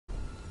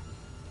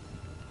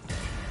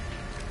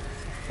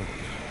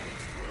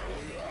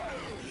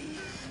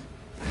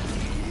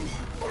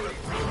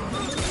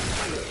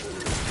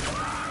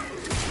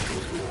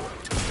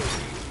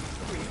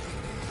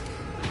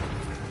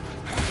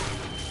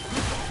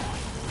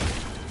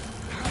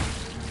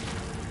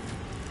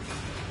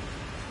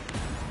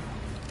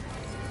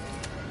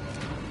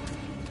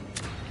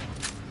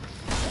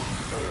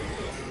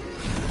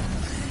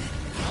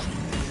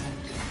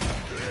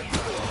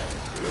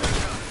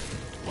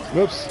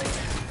Whoops.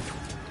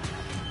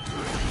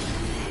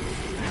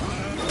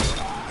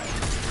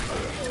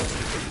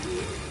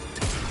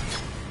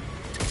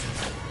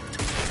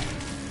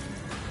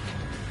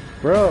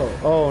 Bro,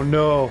 oh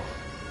no.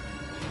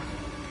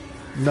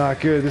 Not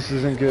good, this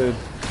isn't good.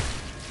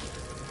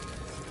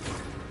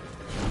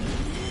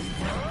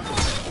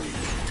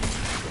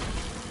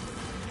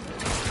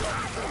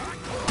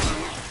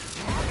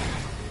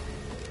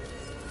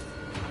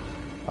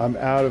 I'm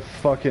out of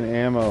fucking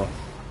ammo.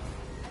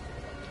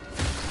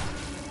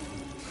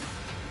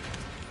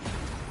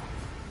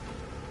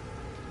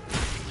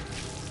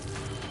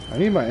 I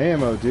need my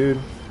ammo, dude.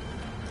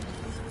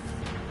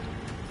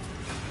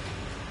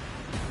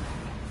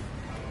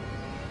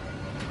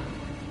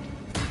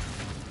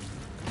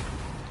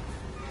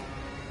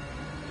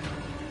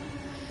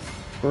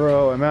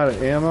 Bro, I'm out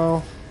of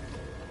ammo.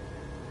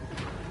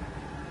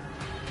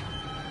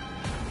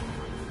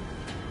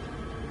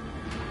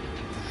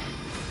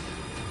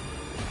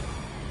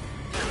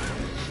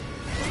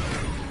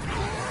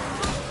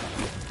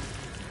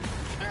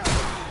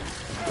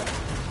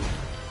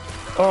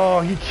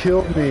 Oh, he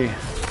killed me.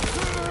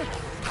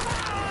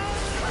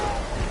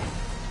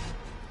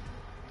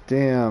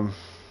 Damn.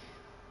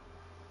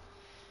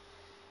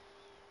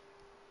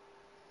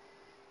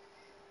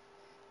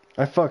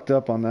 I fucked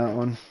up on that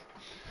one.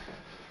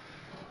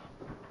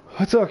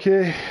 It's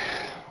okay.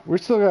 We're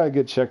still got a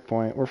good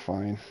checkpoint. We're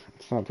fine.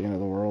 It's not the end of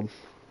the world.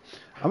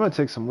 I'm gonna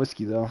take some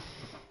whiskey though.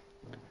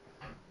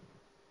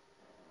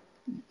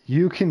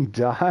 You can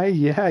die?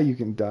 Yeah, you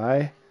can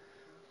die.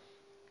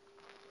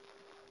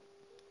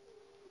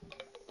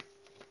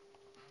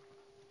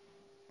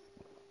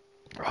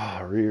 Oh,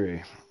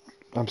 Riri.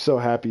 I'm so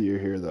happy you're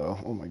here though.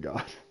 Oh my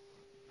god.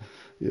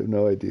 You have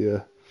no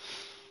idea.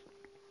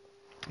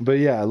 But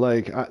yeah,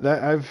 like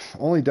I've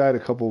only died a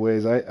couple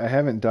ways. I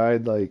haven't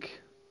died like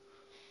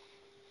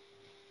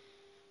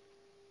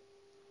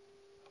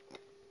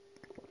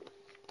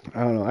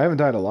I don't know. I haven't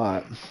died a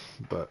lot,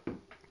 but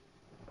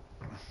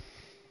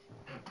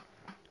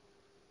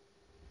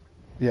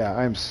yeah,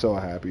 I'm so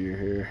happy you're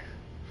here.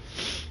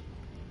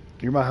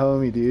 You're my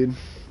homie, dude.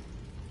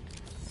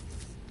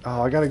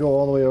 Oh, I gotta go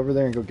all the way over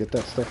there and go get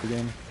that stuff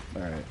again.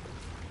 Alright.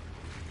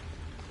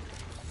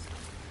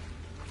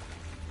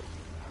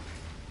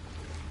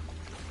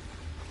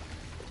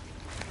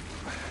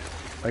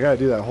 I gotta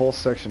do that whole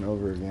section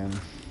over again,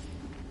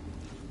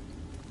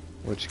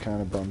 which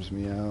kind of bums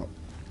me out.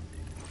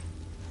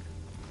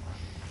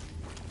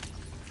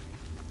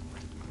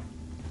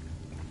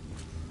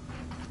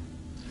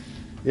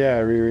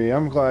 Yeah, Riri,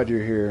 I'm glad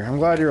you're here. I'm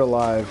glad you're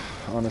alive,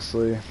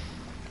 honestly.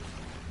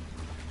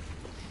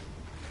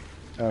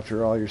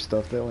 After all your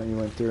stuff that you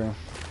went through.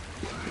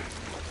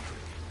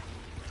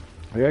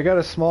 Like, I got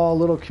a small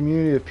little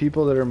community of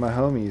people that are my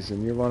homies,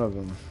 and you're one of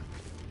them.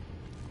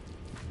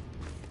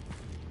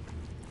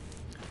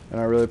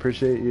 And I really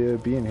appreciate you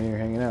being here,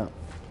 hanging out.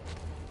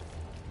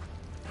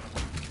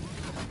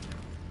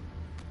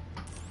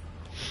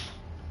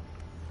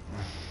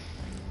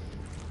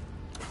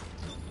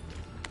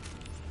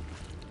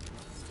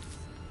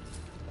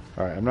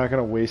 Alright, I'm not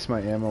gonna waste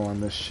my ammo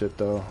on this shit,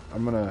 though.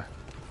 I'm gonna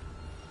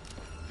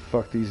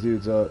fuck these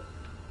dudes up.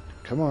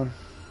 Come on.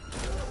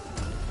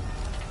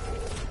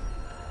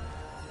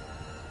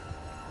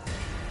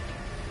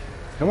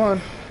 Come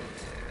on.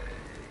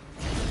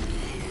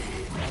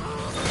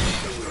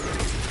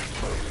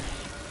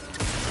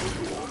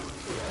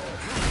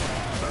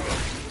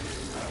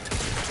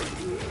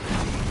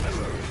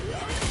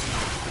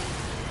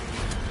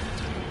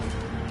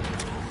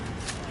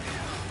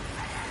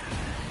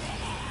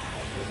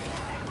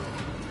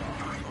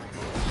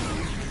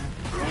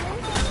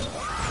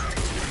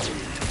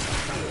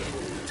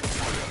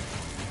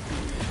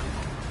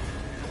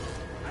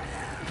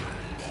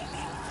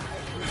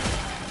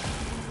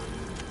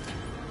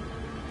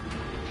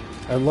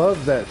 I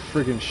love that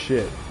friggin'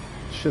 shit.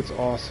 Shit's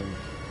awesome.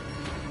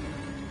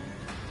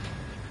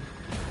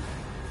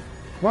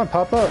 Come on,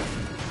 pop up.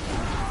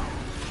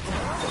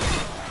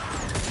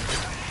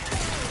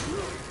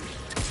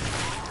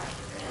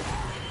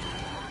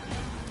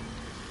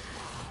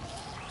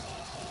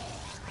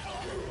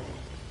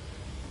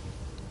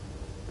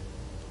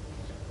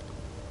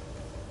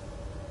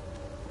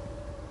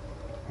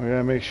 We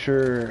gotta make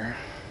sure.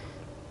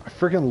 I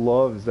freaking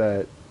love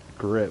that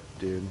grip,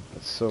 dude.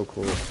 That's so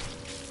cool.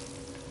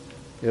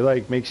 It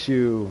like makes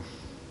you,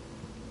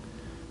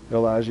 it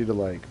allows you to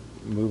like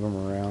move them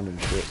around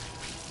and shit.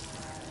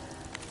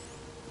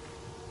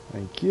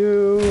 Thank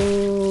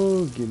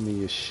you. Give me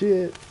your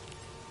shit.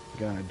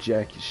 Gonna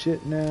jack your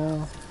shit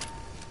now.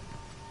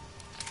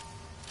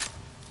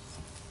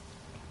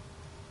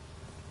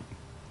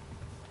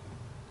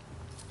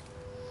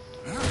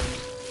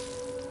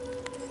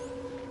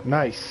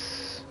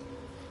 Nice.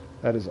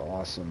 That is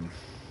awesome.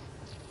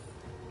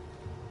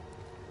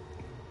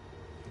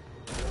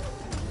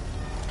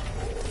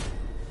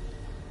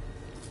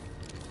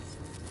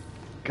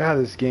 God,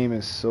 this game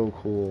is so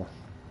cool.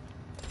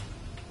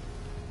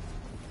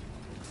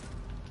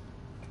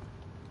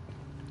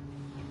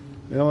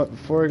 You know what?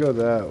 Before I go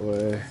that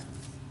way,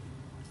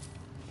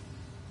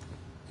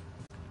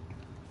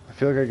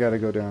 feel like I gotta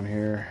go down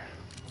here.